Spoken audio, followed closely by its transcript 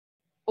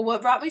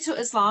what brought me to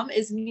Islam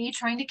is me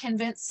trying to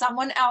convince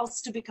someone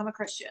else to become a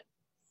Christian.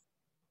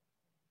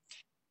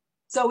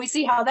 So we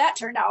see how that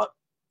turned out.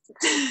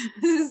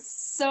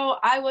 So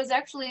I was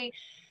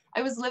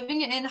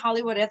living in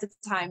Hollywood at the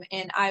time,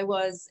 and I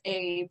was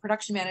a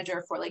production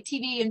manager for like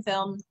TV and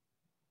film,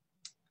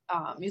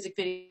 music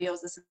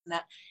videos, this and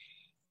that.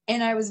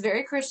 And I was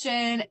very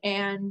Christian,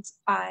 and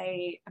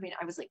I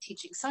was like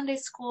teaching Sunday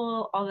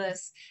school, all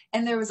this.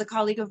 And there was a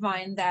colleague of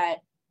mine that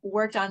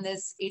worked on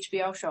this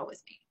HBO show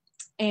with me,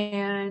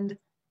 and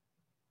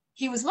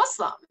he was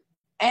Muslim.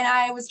 And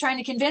I was trying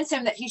to convince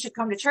him that he should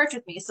come to church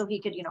with me so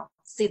he could,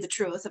 see the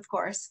truth, of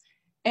course.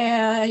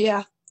 And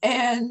yeah,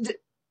 and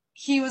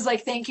he was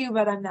like, thank you,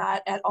 but I'm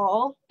not at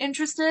all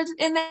interested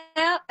in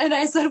that. And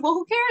I said, well,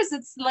 who cares?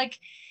 It's like,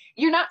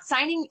 you're not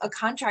signing a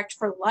contract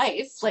for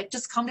life. Like,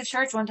 just come to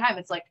church one time.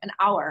 It's like an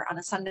hour on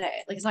a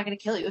Sunday. Like, it's not going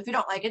to kill you. If you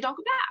don't like it, don't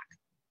go back.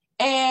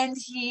 And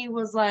he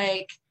was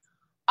like,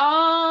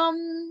 yeah,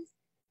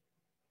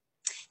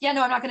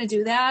 no, I'm not going to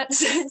do that.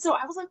 So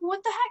I was like,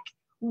 what the heck?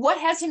 What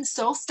has him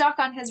so stuck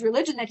on his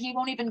religion that he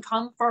won't even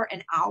come for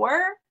an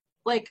hour?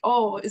 Like,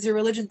 oh, is your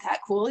religion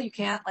that cool? You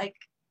can't like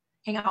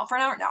hang out for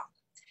an hour? No.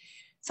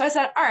 So I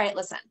said, all right,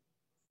 listen,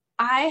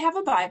 I have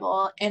a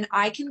Bible and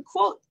I can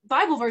quote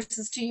Bible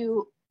verses to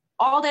you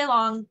all day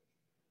long,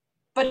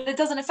 but it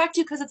doesn't affect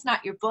you because it's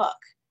not your book.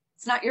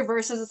 It's not your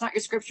verses. It's not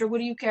your scripture. What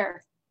do you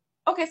care?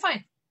 Okay,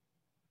 fine.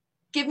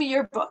 Give me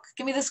your book.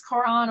 Give me this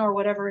Quran or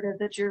whatever it is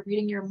that you're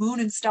reading, your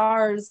moon and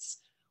stars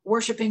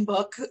worshiping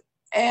book.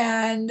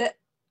 And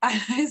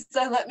I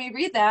said, let me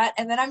read that.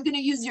 And then I'm going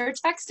to use your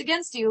text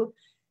against you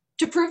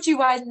to prove to you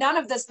why none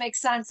of this makes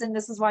sense. And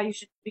this is why you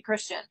should be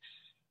Christian.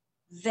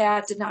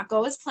 That did not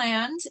go as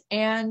planned.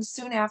 And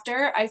soon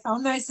after, I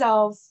found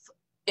myself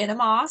in a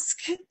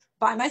mosque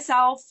by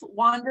myself,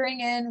 wandering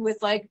in with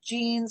like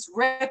jeans,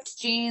 ripped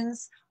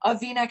jeans, a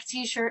V-neck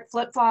t-shirt,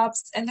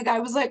 flip-flops. And the guy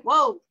was like,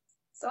 whoa,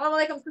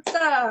 Assalamu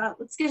alaikum,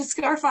 let's get a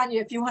scarf on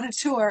you if you want a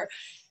tour.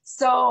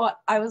 So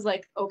I was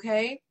like,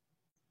 okay.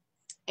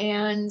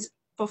 And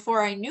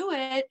before I knew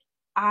it,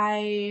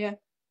 I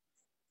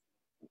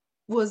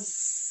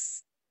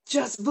was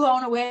just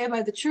blown away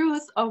by the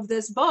truth of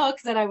this book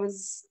that I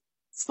was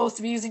supposed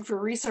to be using for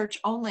research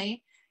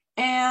only.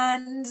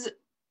 And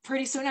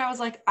pretty soon I was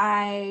like,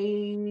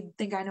 I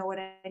think I know what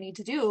I need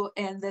to do.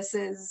 And this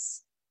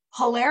is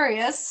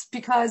hilarious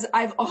because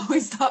I've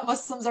always thought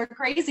Muslims are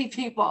crazy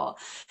people.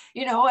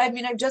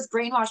 I'm just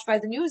brainwashed by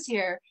the news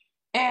here.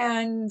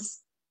 And,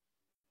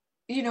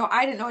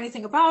 I didn't know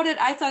anything about it.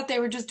 I thought they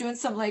were just doing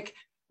some like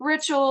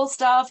ritual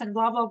stuff and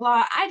blah, blah,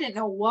 blah. I didn't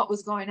know what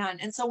was going on.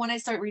 And so when I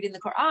start reading the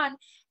Quran,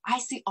 I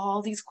see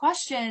all these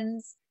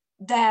questions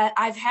that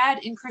I've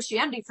had in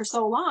Christianity for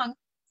so long.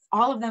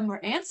 All of them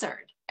were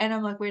answered. And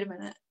I'm like, wait a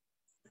minute.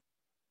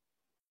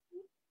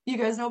 You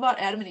guys know about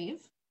Adam and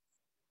Eve?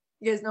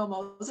 You guys know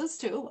Moses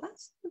too? What?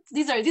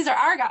 These are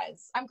our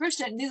guys. I'm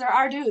Christian. These are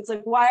our dudes.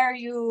 Like, why are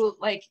you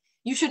like,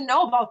 you should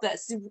know about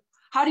this.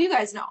 How do you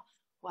guys know?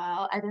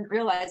 Well, I didn't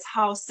realize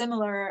how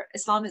similar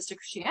Islam is to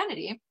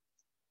Christianity.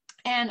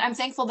 And I'm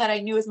thankful that I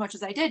knew as much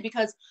as I did,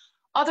 because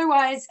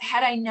otherwise,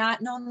 had I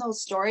not known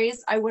those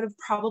stories, I would have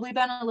probably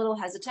been a little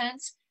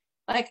hesitant.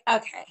 Like,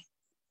 okay,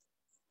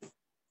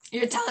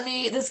 you're telling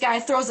me this guy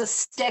throws a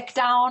stick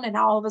down and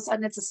all of a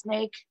sudden it's a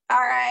snake? All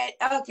right,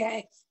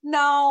 okay.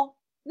 No,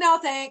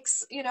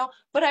 thanks,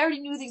 But I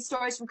already knew these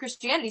stories from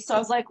Christianity. So I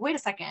was like, wait a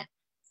second.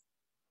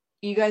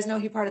 You guys know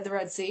he parted the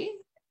Red Sea?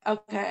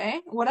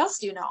 Okay, what else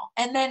do you know?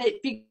 And then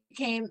it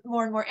became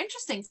more and more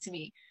interesting to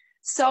me.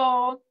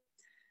 So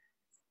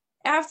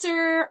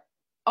after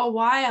a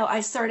while, I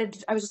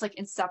was just like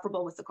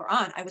inseparable with the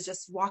Quran. I was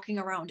just walking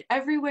around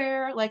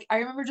everywhere. Like, I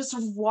remember just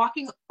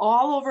walking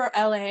all over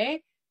LA,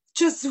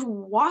 just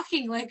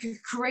walking like a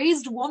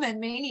crazed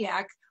woman,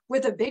 maniac,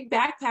 with a big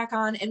backpack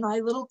on and my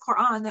little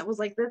Quran that was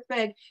like this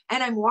big.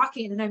 And I'm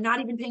walking and I'm not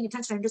even paying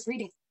attention. I'm just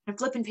reading. I'm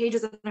flipping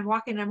pages and I'm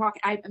walking and I'm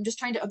walking. I'm just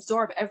trying to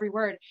absorb every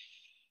word.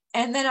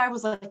 And then I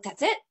was like,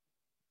 that's it.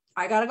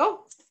 I gotta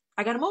go.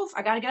 I gotta move.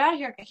 I gotta get out of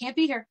here. I can't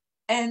be here.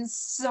 And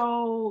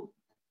so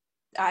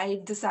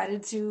I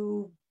decided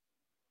to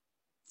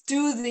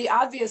do the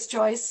obvious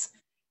choice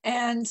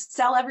and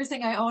sell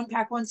everything I own,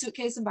 pack one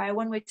suitcase, and buy a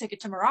one-way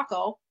ticket to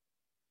Morocco.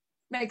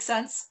 Makes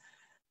sense.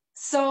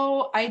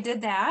 So I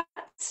did that,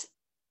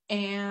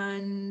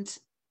 and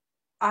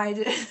I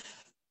didn't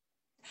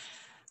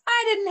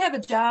have a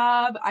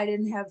job. I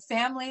didn't have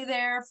family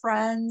there,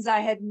 friends. I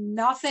had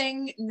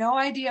nothing, no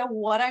idea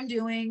what I'm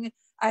doing.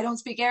 I don't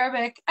speak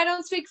Arabic. I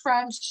don't speak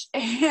French,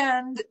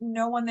 and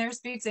no one there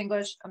speaks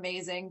English.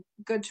 Amazing.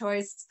 Good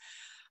choice.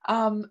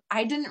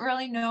 I didn't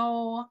really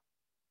know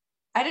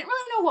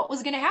what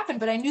was going to happen,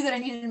 but I knew that I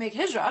needed to make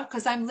hijrah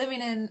because I'm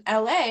living in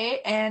LA,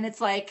 and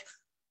it's like,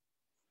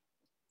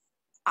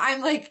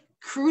 I'm like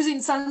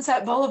cruising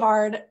Sunset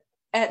Boulevard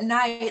at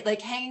night,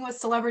 like hanging with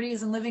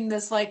celebrities and living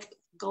this like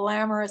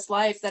glamorous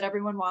life that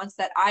everyone wants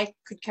that I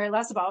could care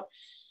less about.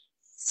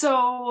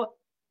 So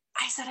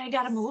I said, I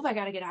got to move. I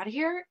got to get out of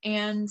here.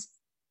 And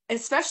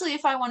especially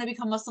if I want to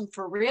become Muslim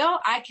for real,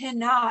 I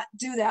cannot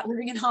do that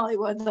living in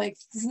Hollywood. Like,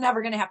 it's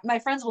never going to happen. My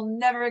friends will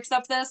never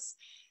accept this.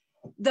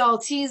 They'll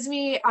tease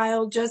me.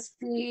 I'll just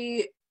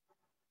be,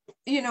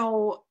 you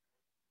know,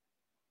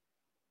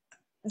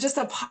 just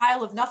a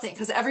pile of nothing,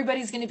 because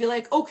everybody's going to be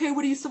like, okay,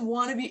 what are you, some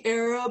wannabe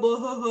Arab?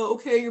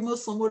 Okay, you're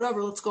Muslim,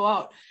 whatever, let's go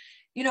out.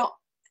 You know,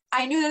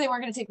 I knew that they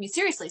weren't going to take me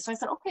seriously. So I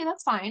said, okay,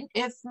 that's fine.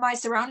 If my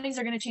surroundings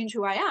are going to change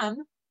who I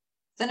am,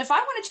 then if I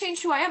want to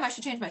change who I am, I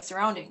should change my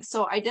surroundings.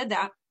 So I did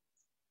that,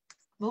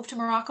 moved to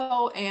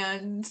Morocco,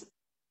 and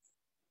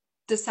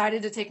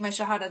decided to take my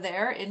shahada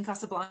there in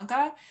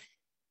Casablanca,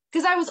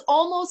 because I was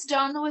almost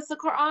done with the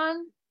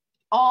Quran,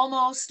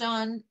 almost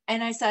done.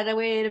 And I said,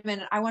 wait a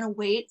minute, I want to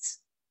wait.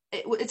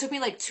 It took me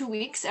like 2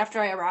 weeks after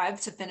I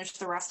arrived to finish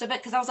the rest of it,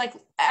 because I was like,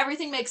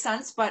 everything makes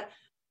sense, but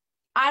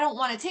I don't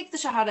want to take the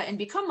shahada and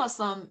become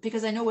Muslim,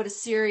 because I know what a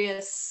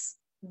serious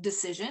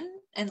decision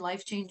and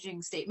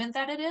life-changing statement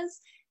that it is.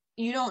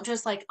 You don't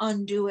just like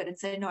undo it and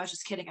say, no, I was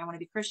just kidding, I want to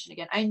be Christian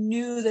again. I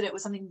knew that it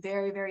was something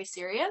very, very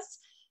serious.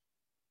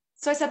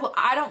 So I said, well,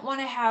 I don't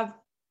want to have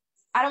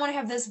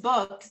this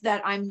book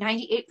that I'm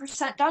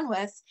 98% done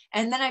with,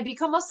 and then I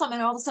become Muslim,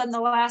 and all of a sudden the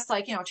last,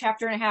 like,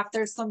 chapter and a half,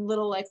 there's some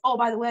little like, oh,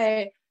 by the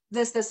way,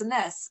 this, and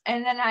this.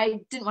 And then I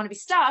didn't want to be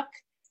stuck.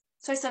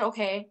 So I said,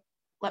 okay,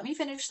 let me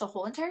finish the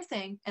whole entire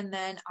thing, and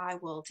then I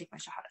will take my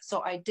shahada.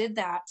 So I did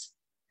that.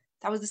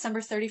 That was December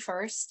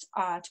 31st,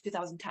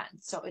 2010.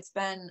 So it's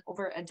been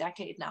over a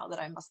decade now that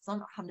I'm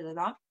Muslim,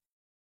 alhamdulillah.